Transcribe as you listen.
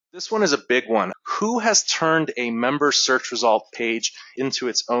This one is a big one. Who has turned a member search result page into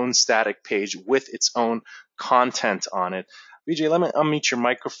its own static page with its own content on it? VJ, let me unmute your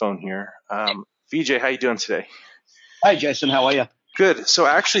microphone here. VJ, how you doing today? Hi, Jason. How are you? Good. So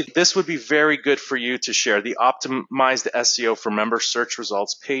actually, this would be very good for you to share, the optimized SEO for member search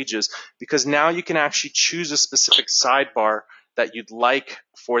results pages, because now you can actually choose a specific sidebar that you'd like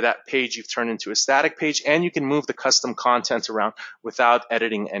for that page you've turned into a static page, and you can move the custom content around without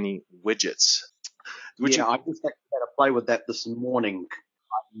editing any widgets. I just actually had to play with that this morning.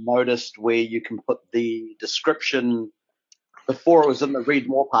 I noticed where you can put the description before it was in the read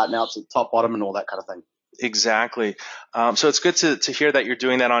more part. Now it's at the top, bottom, and all that kind of thing. Exactly. So it's good to hear that you're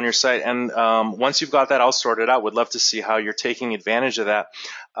doing that on your site. And once you've got that all sorted out, would love to see how you're taking advantage of that.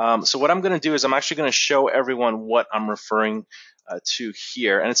 So what I'm going to do is I'm actually going to show everyone what I'm referring to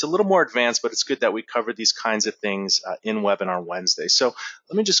here. And it's a little more advanced, but it's good that we covered these kinds of things in Webinar Wednesday. So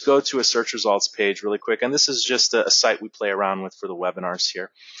let me just go to a search results page really quick. And this is just a site we play around with for the webinars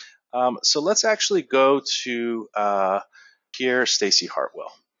here. So let's actually go to here, Stacy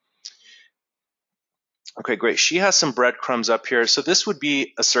Hartwell. Okay, great. She has some breadcrumbs up here. So this would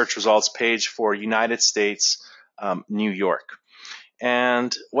be a search results page for United States, New York.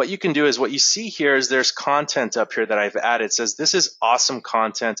 And what you can do is what you see here is there's content up here that I've added. It says this is awesome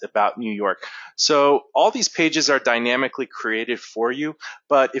content about New York. So all these pages are dynamically created for you.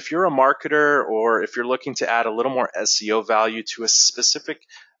 But if you're a marketer or if you're looking to add a little more SEO value to a specific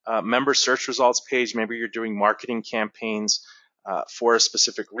member search results page, maybe you're doing marketing campaigns for a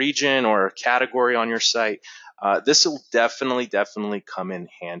specific region or a category on your site, this will definitely come in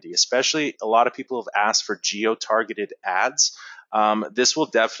handy. Especially a lot of people have asked for geo-targeted ads. This will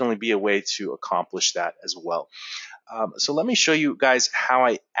definitely be a way to accomplish that as well. So let me show you guys how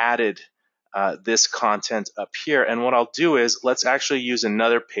I added this content up here. And what I'll do is let's actually use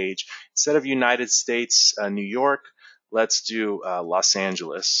another page. Instead of United States, New York, let's do Los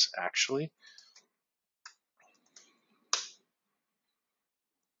Angeles, actually.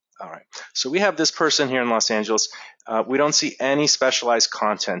 All right, so we have this person here in Los Angeles. We don't see any specialized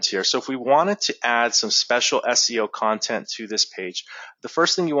content here. So if we wanted to add some special SEO content to this page, the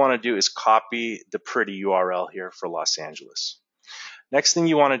first thing you want to do is copy the pretty URL here for Los Angeles. Next thing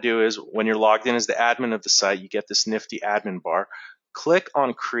you want to do is when you're logged in as the admin of the site, you get this nifty admin bar. Click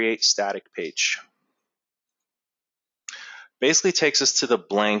on Create Static Page. Basically takes us to the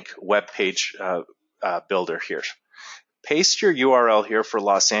blank web page builder here. Paste your URL here for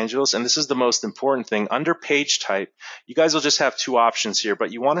Los Angeles, and this is the most important thing. Under page type, you guys will just have two options here,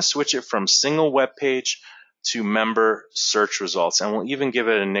 but you want to switch it from single web page to member search results, and we'll even give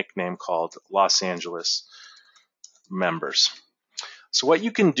it a nickname called Los Angeles Members. So what you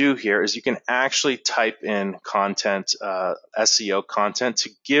can do here is you can actually type in content, SEO content,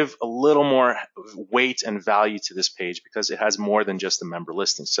 to give a little more weight and value to this page because it has more than just a member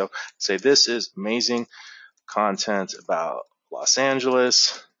listing. So say this is amazing content about Los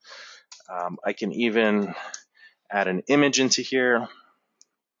Angeles. I can even add an image into here.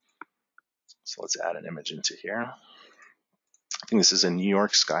 So let's add an image into here. I think this is a New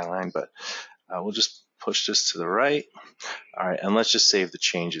York skyline, but we'll just push this to the right. All right, and let's just save the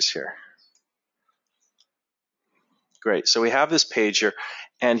changes here. Great, so we have this page here,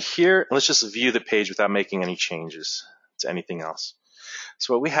 and here, let's just view the page without making any changes to anything else.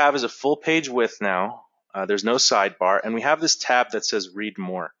 So what we have is a full page width now. There's no sidebar, and we have this tab that says Read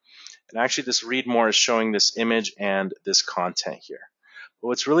More. And actually, this Read More is showing this image and this content here. But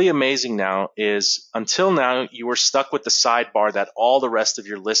what's really amazing now is, until now, you were stuck with the sidebar that all the rest of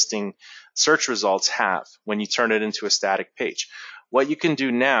your listing search results have when you turn it into a static page. What you can do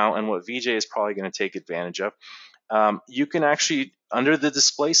now, and what VJ is probably going to take advantage of, you can actually, under the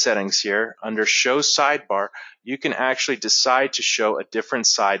display settings here, under show sidebar, you can actually decide to show a different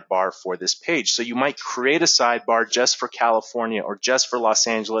sidebar for this page. So you might create a sidebar just for California or just for Los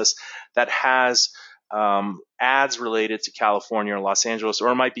Angeles that has ads related to California or Los Angeles, or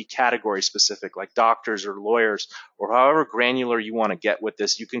it might be category specific like doctors or lawyers, or however granular you want to get with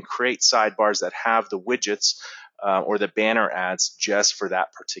this. You can create sidebars that have the widgets or the banner ads just for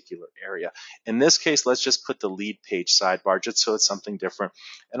that particular area. In this case, let's just put the lead page sidebar just so it's something different.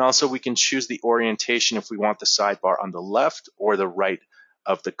 And also we can choose the orientation if we want the sidebar on the left or the right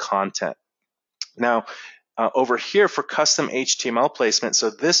of the content. Now, over here for custom HTML placement, so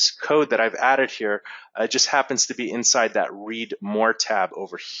this code that I've added here just happens to be inside that Read More tab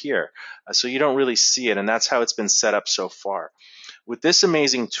over here. So you don't really see it, and that's how it's been set up so far. With this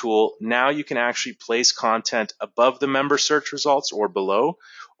amazing tool, now you can actually place content above the member search results or below,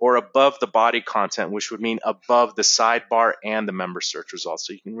 or above the body content, which would mean above the sidebar and the member search results.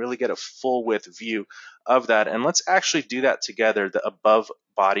 So you can really get a full width view of that. And let's actually do that together, the above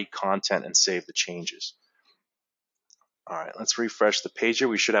body content, and save the changes. All right, let's refresh the page here.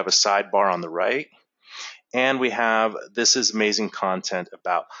 We should have a sidebar on the right. And we have, this is amazing content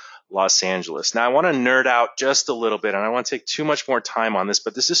about Los Angeles. Now I want to nerd out just a little bit, and I don't want to take too much more time on this,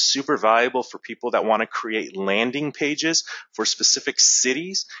 but this is super valuable for people that want to create landing pages for specific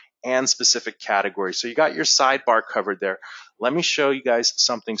cities and specific categories. So you got your sidebar covered there. Let me show you guys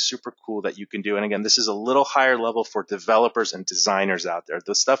something super cool that you can do. And again, this is a little higher level for developers and designers out there.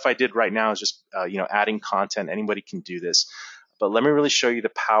 The stuff I did right now is just adding content. Anybody can do this. But let me really show you the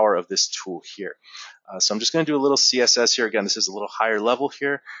power of this tool here. So I'm just going to do a little CSS here. Again, this is a little higher level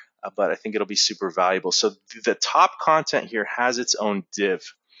here, but I think it'll be super valuable. So the top content here has its own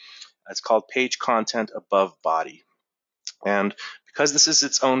div. It's called page content above body. And because this is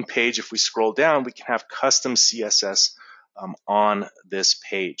its own page, if we scroll down, we can have custom CSS on this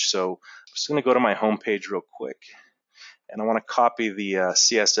page. So I'm just going to go to my home page real quick. And I want to copy the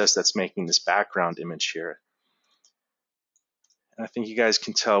CSS that's making this background image here. I think you guys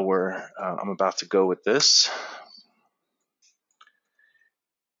can tell where I'm about to go with this.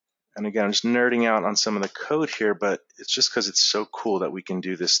 And again, I'm just nerding out on some of the code here, but it's just because it's so cool that we can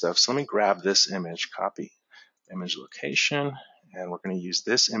do this stuff. So let me grab this image, copy image location, and we're going to use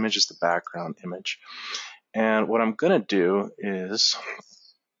this image as the background image. And what I'm going to do is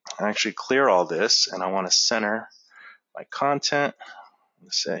actually clear all this, and I want to center my content.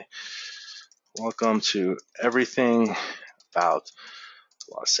 Let's say, welcome to everything about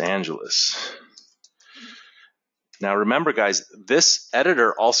Los Angeles. Now remember guys, this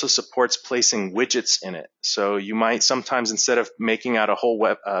editor also supports placing widgets in it. So you might sometimes, instead of making out a whole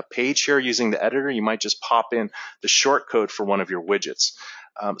web page here using the editor, you might just pop in the shortcode for one of your widgets.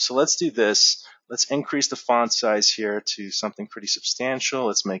 So let's do this. Let's increase the font size here to something pretty substantial.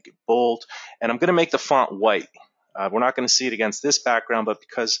 Let's make it bold. And I'm going to make the font white. We're not going to see it against this background, but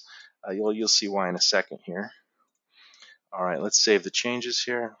because you'll see why in a second here. All right, let's save the changes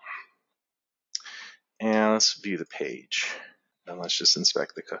here. And let's view the page. And let's just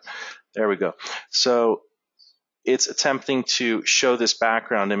inspect the code. There we go. So it's attempting to show this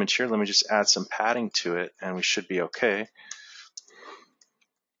background image here. Let me just add some padding to it, and we should be okay.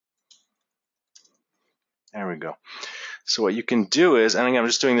 There we go. So what you can do is, and again, I'm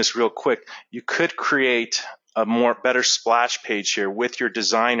just doing this real quick, you could create a better splash page here with your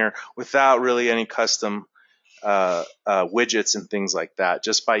designer without really any custom widgets and things like that,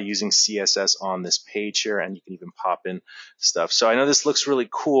 just by using CSS on this page here, and you can even pop in stuff. So I know this looks really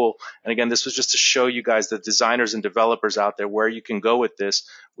cool, and again, this was just to show you guys, the designers and developers out there, where you can go with this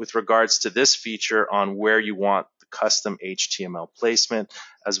with regards to this feature on where you want the custom HTML placement,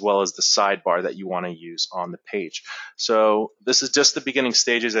 as well as the sidebar that you want to use on the page. So this is just the beginning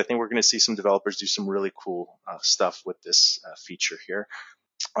stages. I think we're going to see some developers do some really cool stuff with this feature here.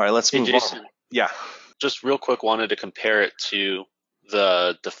 All right, let's move on. Yeah. Just real quick, wanted to compare it to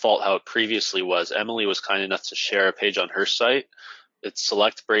the default, how it previously was. Emily was kind enough to share a page on her site. It's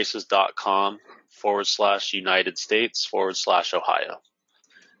selectbraces.com/United States/Ohio.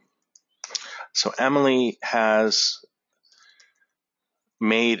 So Emily has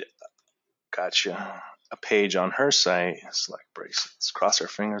made, gotcha, a page on her site. Select braces. Cross our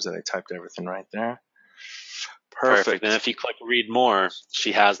fingers that I typed everything right there. Perfect. And if you click read more,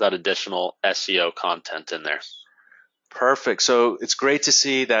 she has that additional SEO content in there. Perfect. So it's great to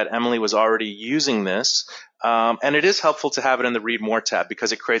see that Emily was already using this. And it is helpful to have it in the read more tab,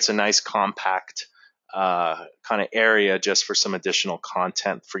 because it creates a nice compact kind of area just for some additional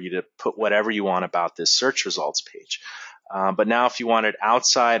content for you to put whatever you want about this search results page. But now if you want it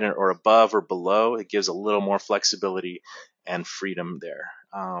outside or above or below, it gives a little more flexibility and freedom there.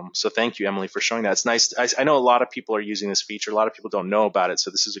 So thank you, Emily, for showing that. It's nice. I know a lot of people are using this feature. A lot of people don't know about it, so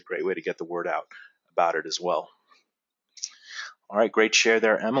this is a great way to get the word out about it as well. All right, great share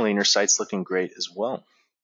there, Emily, and your site's looking great as well.